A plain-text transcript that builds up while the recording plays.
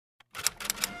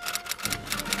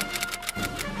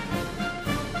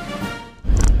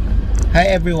Hi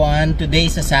everyone,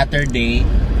 today is a Saturday.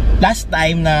 Last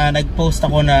time na nag-post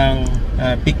ako ng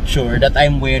picture that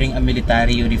I'm wearing a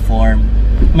military uniform,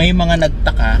 may mga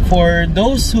nagtaka. For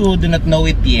those who do not know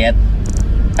it yet,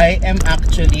 I am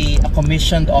actually a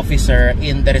commissioned officer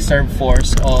in the reserve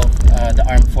force of the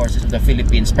armed forces of the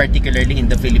Philippines, particularly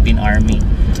in the Philippine Army.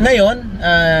 Ngayon,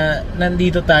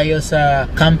 nandito tayo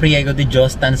sa Camp Riego de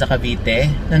Dios, Tanza,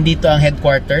 Cavite. Nandito ang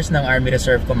headquarters ng Army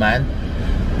Reserve Command.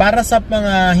 Para sa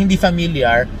mga hindi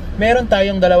familiar, meron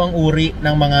tayong dalawang uri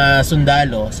ng mga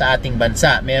sundalo sa ating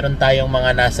bansa. Meron tayong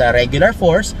mga nasa regular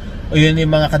force, o yun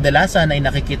yung mga kadalasan ay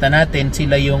nakikita natin,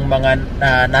 sila yung mga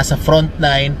nasa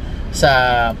frontline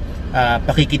sa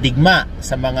pakikidigma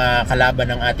sa mga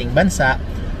kalaban ng ating bansa.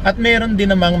 At meron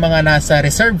din namang mga nasa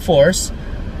reserve force,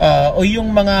 o yung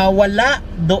mga wala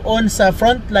doon sa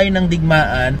frontline ng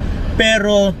digmaan,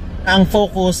 pero ang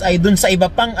focus ay dun sa iba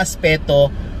pang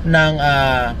aspeto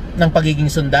ng pagiging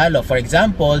sundalo. For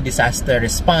example, disaster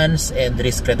response and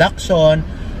risk reduction,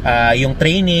 yung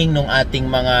training ng ating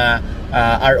mga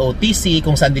ROTC,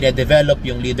 kung saan dine-develop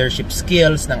yung leadership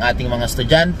skills ng ating mga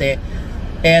estudyante,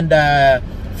 and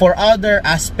for other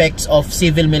aspects of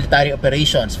civil military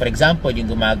operations. For example,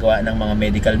 yung gumagawa ng mga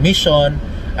medical mission,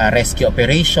 rescue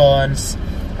operations,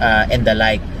 and the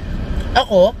like.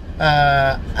 Ako,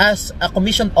 as a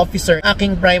commissioned officer,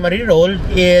 aking primary role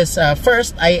is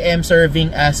first, I am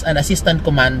serving as an assistant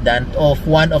commandant of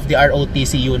one of the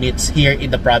ROTC units here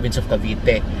in the province of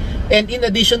Cavite. And in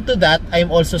addition to that, I am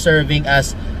also serving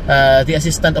as the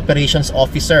assistant operations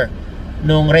officer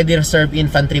nung Ready Reserve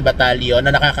Infantry Battalion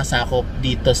na nakakasakop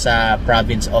dito sa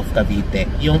province of Cavite.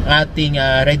 Yung ating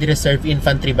Ready Reserve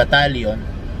Infantry Battalion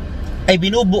ay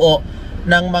binubuo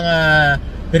ng mga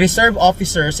reserve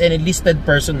officers and enlisted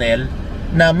personnel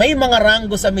na may mga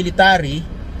ranggo sa military,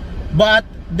 but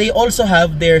they also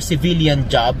have their civilian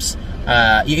jobs.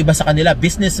 Yung iba sa kanila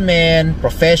businessmen,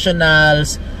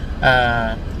 professionals,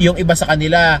 yung iba sa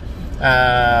kanila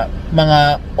mga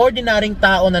ordinaryong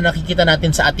tao na nakikita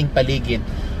natin sa ating paligid.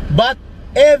 But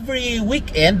every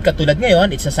weekend, katulad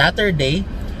ngayon, it's a Saturday,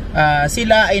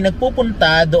 sila ay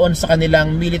nagpupunta doon sa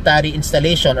kanilang military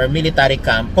installation or military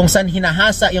camp, kung saan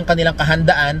hinahasa yung kanilang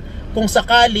kahandaan kung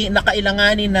sakali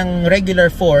nakailanganin ng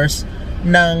regular force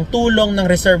ng tulong ng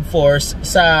reserve force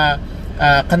sa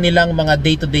kanilang mga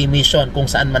day-to-day mission kung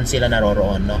saan man sila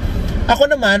naroroon, no?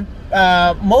 Ako naman,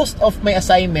 most of my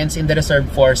assignments in the reserve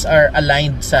force are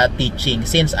aligned sa teaching.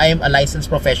 Since I am a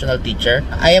licensed professional teacher,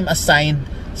 I am assigned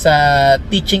sa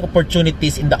teaching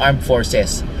opportunities in the armed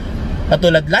forces.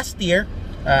 Katulad last year,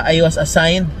 I was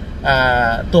assigned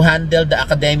to handle the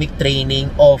academic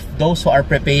training of those who are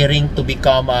preparing to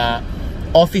become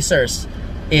officers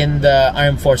in the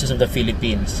armed forces of the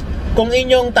Philippines. Kung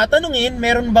inyong tatanungin,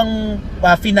 meron bang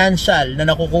financial na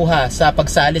nakukuha sa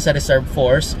pagsali sa reserve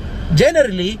force?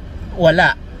 Generally,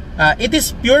 wala. It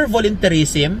is pure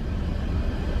volunteerism,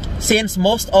 since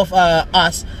most of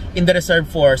us in the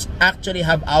reserve force actually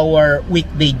have our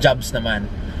weekday jobs naman.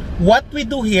 What we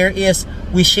do here is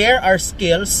we share our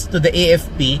skills to the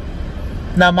AFP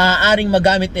na maaaring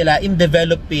magamit nila in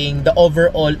developing the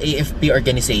overall AFP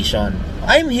organization.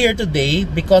 I'm here today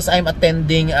because I'm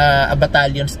attending a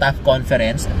battalion staff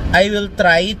conference. I will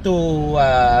try to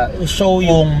show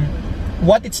you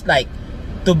what it's like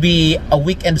to be a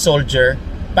weekend soldier,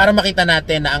 para makita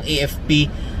natin na ang AFP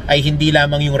ay hindi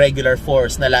lamang yung regular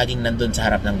force na laging nandun sa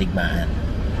harap ng digmaan.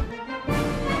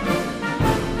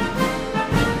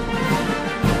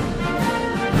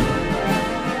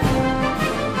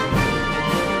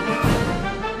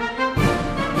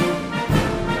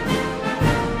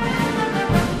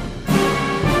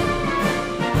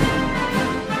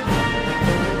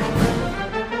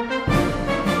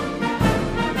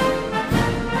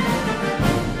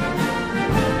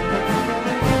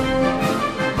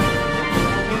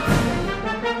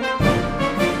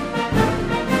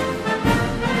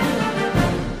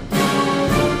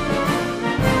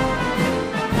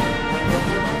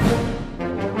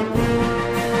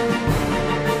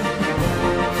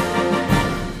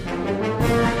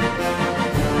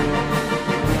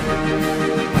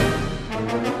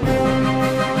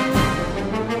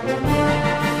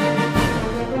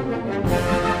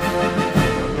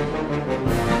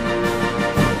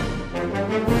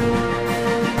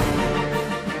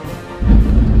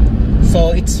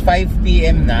 So it's 5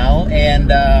 PM now, and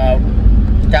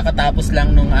kakatapos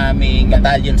lang nung aming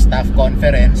battalion staff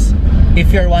conference.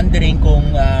 If you're wondering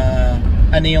kung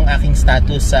ano yung aking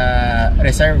status sa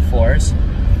reserve force,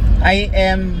 I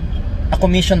am a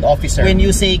commissioned officer. When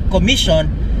you say commissioned,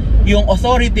 yung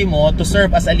authority mo to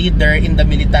serve as a leader in the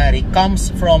military comes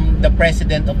from the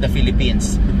President of the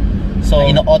Philippines. So,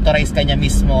 ino-authorize kanya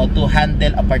mismo to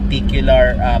handle a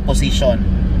particular position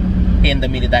in the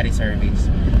military service.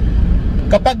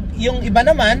 Kapag yung iba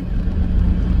naman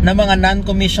na mga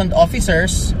non-commissioned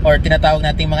officers or tinatawag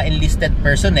nating mga enlisted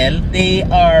personnel, they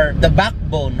are the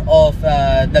backbone of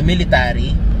the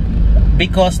military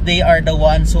because they are the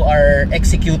ones who are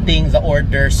executing the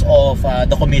orders of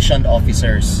the commissioned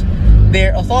officers.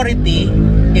 Their authority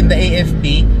in the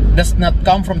AFP does not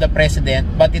come from the president,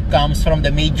 but it comes from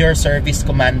the major service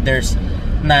commanders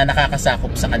na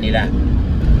nakakasakop sa kanila.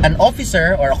 An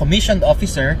officer or a commissioned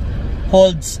officer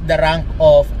holds the rank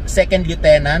of second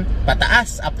lieutenant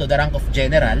pataas up to the rank of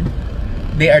general.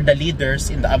 They are the leaders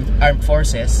in the armed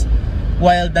forces,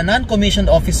 while the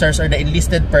non-commissioned officers or the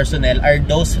enlisted personnel are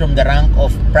those from the rank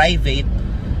of private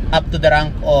up to the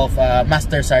rank of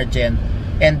master sergeant,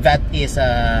 and that is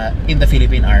in the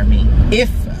Philippine Army.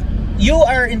 If you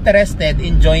are interested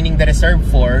in joining the reserve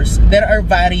force, there are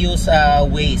various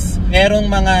ways. Merong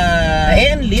mga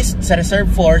enlist sa reserve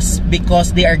force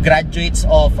because they are graduates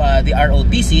of the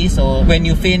ROTC. So when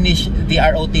you finish the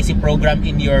ROTC program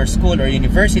in your school or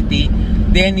university,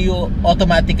 then you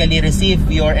automatically receive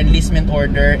your enlistment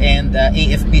order and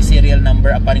AFP serial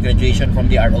number upon graduation from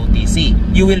the ROTC.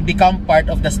 You will become part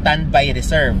of the standby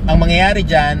reserve. Ang mangyayari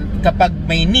dyan, kapag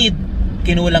may need,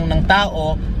 kinulang ng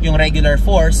tao yung regular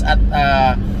force at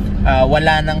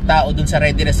wala ng tao dun sa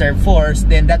ready reserve force,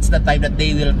 then that's the time that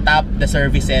they will tap the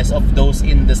services of those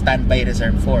in the standby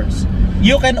reserve force.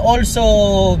 You can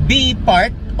also be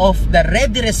part of the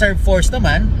ready reserve force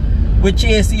naman, which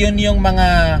is yun yung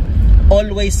mga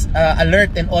always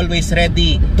alert and always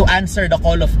ready to answer the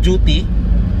call of duty.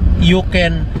 You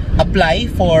can apply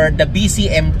for the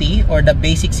BCMT or the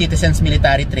Basic Citizens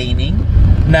Military Training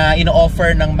na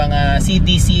ino-offer ng mga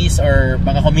CDCs or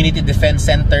mga community defense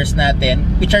centers natin,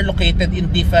 which are located in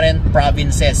different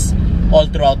provinces all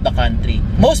throughout the country.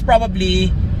 Most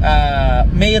probably,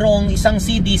 mayroong isang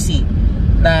CDC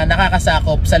na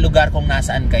nakakasakop sa lugar kung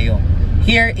nasaan kayo.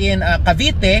 Here in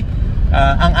Cavite,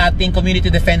 ang ating community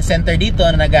defense center dito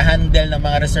na nag-handle ng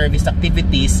mga reservist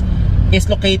activities is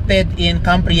located in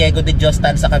Camp Riego de Dios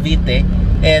sa Cavite,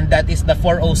 and that is the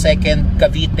 402nd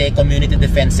Cavite Community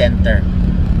Defense Center.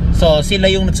 So sila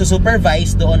yung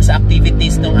nagsusupervise doon sa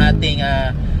activities ng ating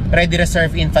Ready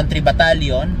Reserve Infantry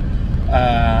Battalion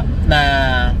na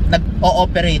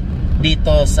nag-ooperate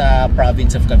dito sa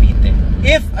province of Cavite.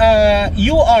 If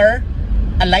you are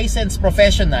a licensed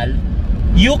professional,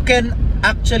 you can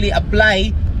actually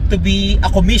apply to be a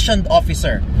commissioned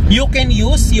officer. You can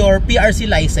use your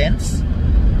PRC license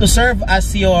to serve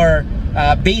as your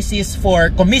basis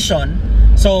for commission.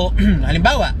 So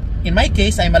halimbawa, in my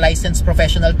case, I'm a licensed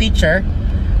professional teacher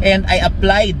and I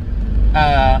applied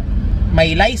my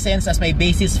license as my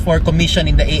basis for commission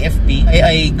in the AFP.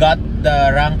 I got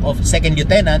the rank of second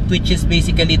lieutenant, which is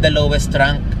basically the lowest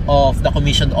rank of the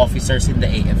commissioned officers in the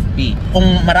AFP.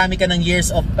 Kung marami ka ng years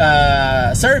of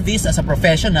service as a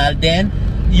professional, then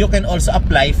you can also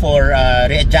apply for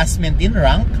readjustment in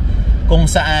rank, kung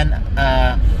saan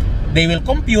they will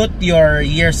compute your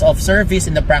years of service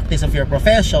in the practice of your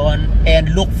profession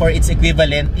and look for its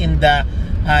equivalent in the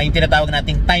yung tinatawag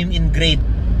nating time in grade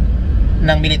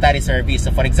ng military service.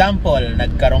 So for example,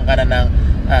 nagkaroon ka na ng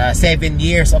 7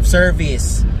 years of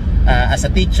service as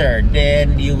a teacher,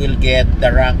 then you will get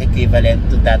the rank equivalent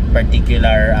to that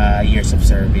particular years of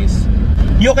service.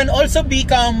 You can also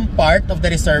become part of the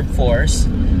reserve force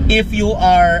if you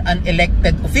are an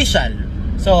elected official.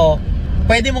 So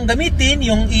pwede mong gamitin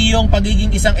yung iyong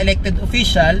pagiging isang elected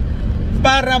official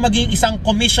para maging isang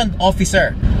commissioned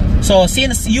officer. So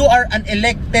since you are an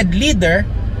elected leader,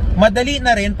 madali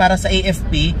na rin para sa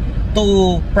AFP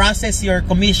to process your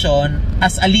commission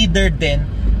as a leader din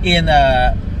in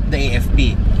the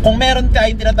AFP. Kung meron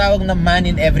tayong tinatawag na man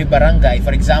in every barangay,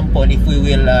 for example, if we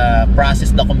will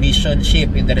process the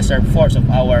commissionship in the reserve force of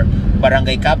our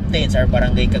barangay captains or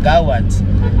barangay kagawats,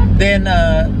 then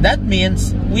that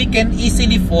means we can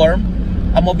easily form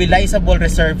a mobilizable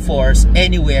reserve force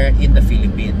anywhere in the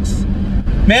Philippines.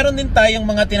 Meron din tayong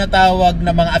mga tinatawag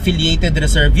na mga affiliated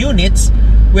reserve units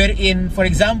wherein, for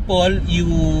example, you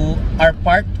are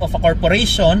part of a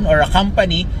corporation or a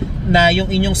company na yung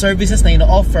inyong services na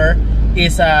ino-offer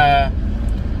is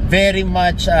very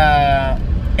much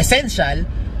essential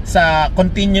sa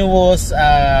continuous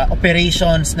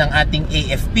operations ng ating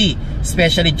AFP,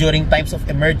 especially during times of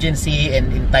emergency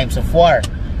and in times of war.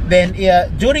 Then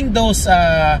during those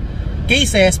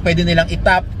cases, pwede nilang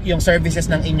itap yung services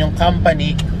ng inyong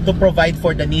company to provide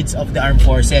for the needs of the armed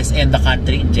forces and the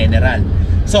country in general.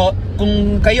 So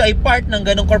kung kayo ay part ng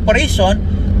ganong corporation,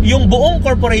 yung buong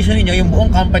corporation ninyo, yung buong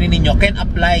company ninyo can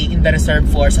apply in the reserve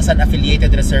force as an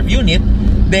affiliated reserve unit.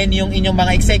 Then yung inyong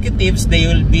mga executives, they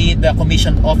will be the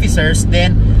commissioned officers.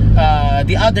 Then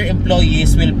the other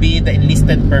employees will be the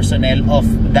enlisted personnel of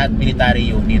that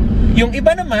military unit. Yung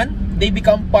iba naman, they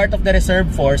become part of the reserve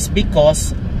force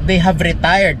because they have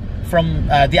retired from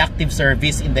the active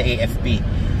service in the AFP.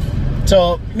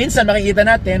 So minsan makikita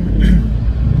natin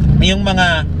yung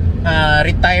mga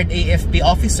retired AFP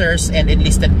officers and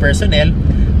enlisted personnel,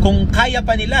 kung kaya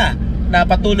pa nila na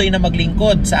patuloy na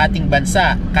maglingkod sa ating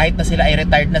bansa kahit na sila ay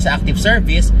retired na sa active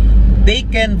service, they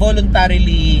can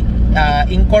voluntarily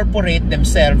incorporate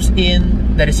themselves in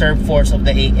the reserve force of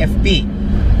the AFP.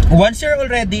 Once you're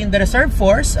already in the reserve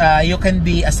force, you can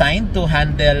be assigned to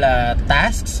handle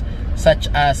tasks such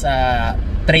as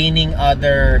training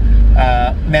other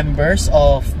members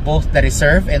of both the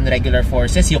reserve and regular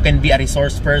forces. You can be a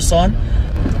resource person.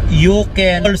 You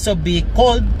can also be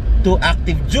called to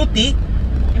active duty.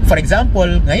 For example,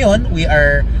 ngayon we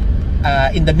are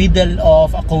in the middle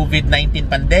of a COVID-19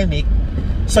 pandemic.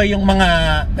 So yung mga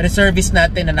reservists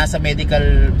natin na nasa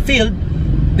medical field,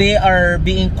 they are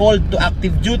being called to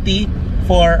active duty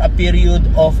for a period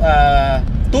of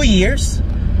 2 years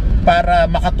para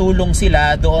makatulong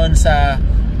sila doon sa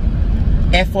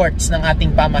efforts ng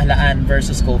ating pamahalaan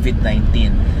versus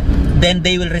COVID-19. Then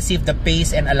they will receive the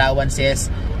pays and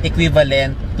allowances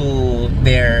equivalent to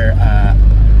their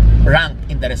rank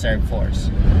in the reserve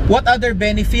force. What other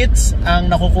benefits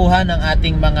ang nakukuha ng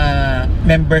ating mga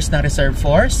members ng reserve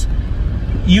force?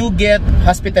 You get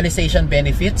hospitalization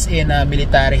benefits in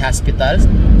military hospitals.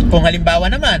 Kung halimbawa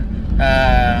naman,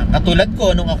 katulad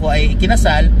ko nung ako ay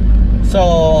ikinasal, so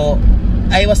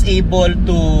I was able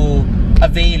to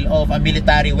avail of a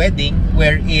military wedding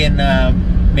wherein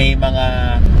may mga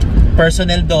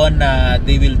personnel doon na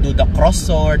they will do the cross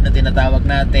sword na tinatawag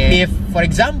natin. If for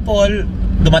example,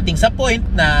 dumating sa point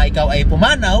na ikaw ay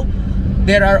pumanaw,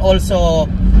 there are also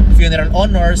funeral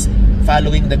honors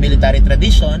following the military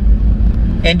tradition,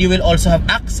 and you will also have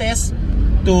access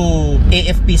to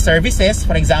AFP services.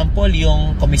 For example,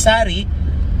 yung commissary,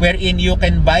 wherein you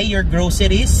can buy your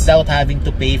groceries without having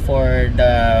to pay for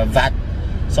the VAT.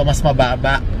 So mas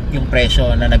mababa yung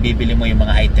presyo na nabibili mo yung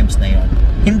mga items na yon.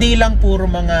 Hindi lang puro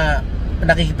mga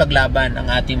nakikipaglaban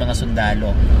ang ating mga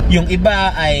sundalo. Yung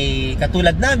iba ay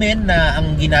katulad namin na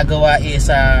ang ginagawa is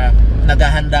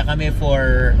naghahanda kami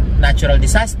for natural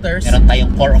disasters. Meron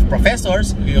tayong Corps of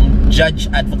Professors, yung Judge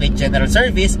Advocate General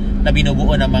Service na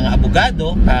binubuo ng mga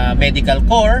abogado, Medical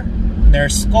Corps,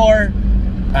 Nurse Corps,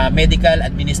 Medical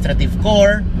Administrative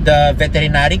Corps, the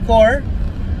Veterinary Corps,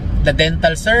 the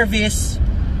Dental Service,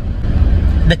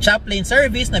 the Chaplain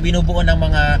Service na binubuo ng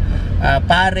mga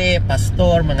pare,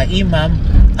 pastor, mga imam.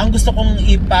 Ang gusto kong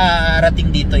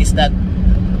iparating dito is that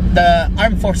the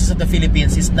Armed Forces of the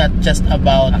Philippines is not just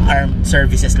about armed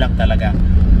services lang talaga.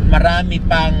 Marami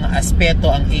pang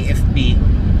aspeto ang AFP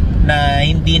na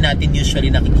hindi natin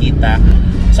usually nakikita.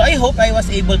 So I hope I was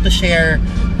able to share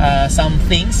some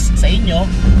things sa inyo.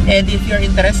 And if you're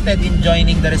interested in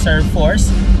joining the Reserve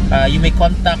Force, you may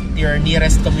contact your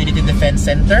nearest Community Defense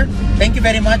Center. Thank you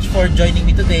very much for joining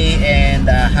me today,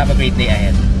 and have a great day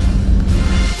ahead.